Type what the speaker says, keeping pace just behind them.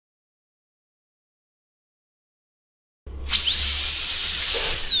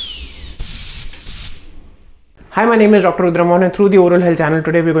Hi, my name is Dr. Rudra Mohan, and through the Oral Health channel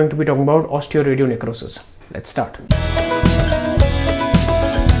today we're going to be talking about osteoradionecrosis. Let's start.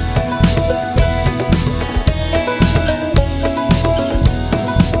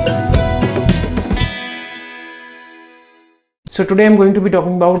 So today I'm going to be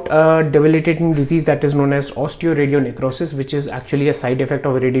talking about a debilitating disease that is known as osteoradionecrosis, which is actually a side effect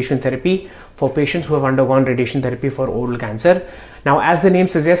of radiation therapy for patients who have undergone radiation therapy for oral cancer. Now, as the name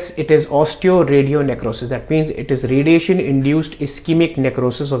suggests, it is osteoradionecrosis. That means it is radiation-induced ischemic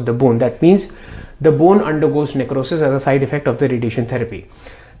necrosis of the bone. That means the bone undergoes necrosis as a side effect of the radiation therapy.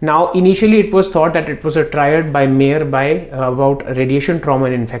 Now, initially it was thought that it was a triad by Mayer about radiation trauma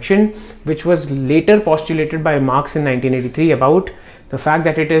and infection, which was later postulated by Marx in 1983 about the fact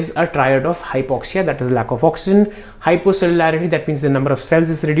that it is a triad of hypoxia, that is lack of oxygen, hypocellularity, that means the number of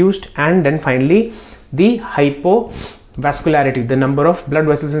cells is reduced, and then finally the hypovascularity, the number of blood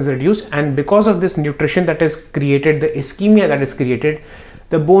vessels is reduced, and because of this nutrition that is created, the ischemia that is created,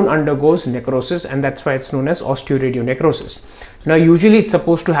 the bone undergoes necrosis, and that's why it's known as osteoradionecrosis. Now, usually it's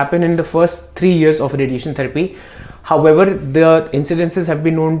supposed to happen in the first 3 years of radiation therapy. However, the incidences have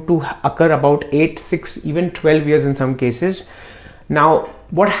been known to occur about 8, 6, even 12 years in some cases. Now,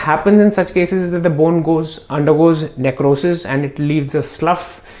 what happens in such cases is that the bone undergoes necrosis and it leaves a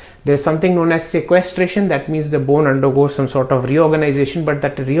slough. There's something known as sequestration. That means the bone undergoes some sort of reorganization, but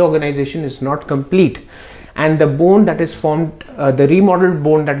that reorganization is not complete. And the bone that is formed, the remodeled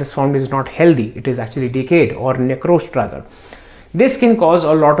bone that is formed, is not healthy. It is actually decayed or necrosed rather. This can cause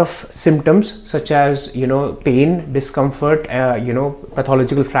a lot of symptoms such as pain, discomfort,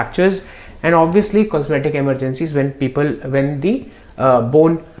 pathological fractures, and obviously cosmetic emergencies when the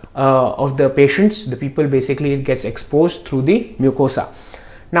bone of the patients, the people basically it gets exposed through the mucosa.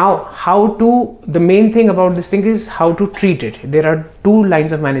 Now, the main thing about this thing is how to treat it. There are two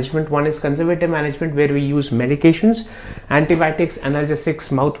lines of management. One is conservative management, where we use medications, antibiotics, analgesics,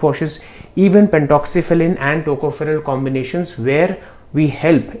 mouthwashes, even pentoxifylline and tocopherol combinations, where we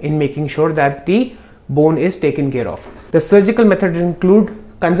help in making sure that the bone is taken care of. The surgical methods include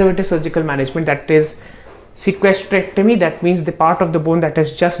conservative surgical management, that is sequestrectomy. That means the part of the bone that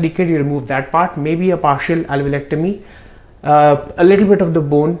has just decayed, you remove that part, maybe a partial alveolectomy. A little bit of the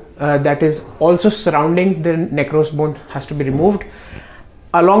bone that is also surrounding the necrosed bone has to be removed,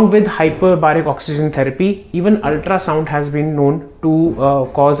 along with hyperbaric oxygen therapy. Even ultrasound has been known to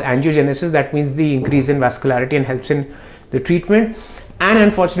cause angiogenesis, that means the increase in vascularity, and helps in the treatment. And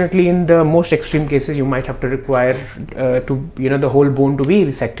unfortunately, in the most extreme cases, you might have to require the whole bone to be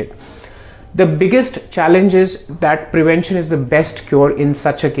resected. The biggest challenge is that prevention is the best cure in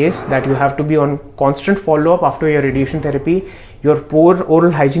such a case, that you have to be on constant follow-up after your radiation therapy. Your poor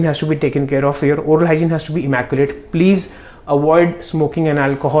oral hygiene has to be taken care of. Your oral hygiene has to be immaculate. Please avoid smoking and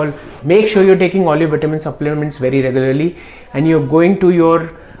alcohol. Make sure you're taking all your vitamin supplements very regularly, and you're going to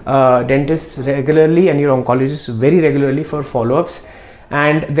your dentist regularly and your oncologist very regularly for follow-ups.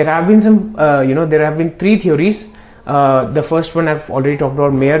 And there have been there have been 3 theories. The first one I've already talked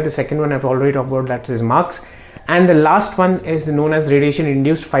about, Mayer. The second one I've already talked about, that is Marx. And the last one is known as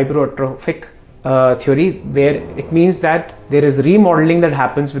radiation-induced fibroatrophic theory, where it means that there is remodeling that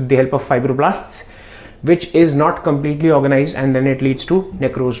happens with the help of fibroblasts, which is not completely organized, and then it leads to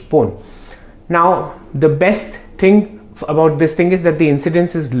necrosed bone. Now, the best thing about this thing is that the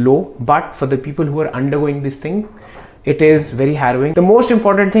incidence is low, but for the people who are undergoing this thing, it is very harrowing. The most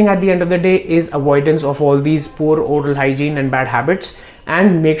important thing at the end of the day is avoidance of all these poor oral hygiene and bad habits,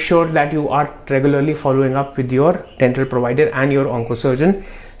 and make sure that you are regularly following up with your dental provider and your oncosurgeon,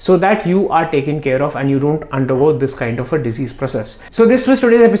 so that you are taken care of and you don't undergo this kind of a disease process. So this was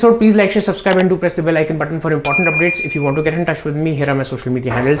today's episode. Please like, share, subscribe, and do press the bell icon button for important updates. If you want to get in touch with me, here are my social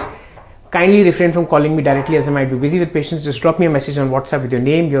media handles. Kindly refrain from calling me directly, as I might be busy with patients. Just drop me a message on WhatsApp with your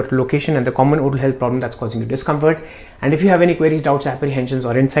name, your location, and the common oral health problem that's causing you discomfort. And if you have any queries, doubts, apprehensions,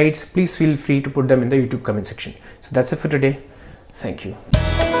 or insights, please feel free to put them in the YouTube comment section. So that's it for today. Thank you.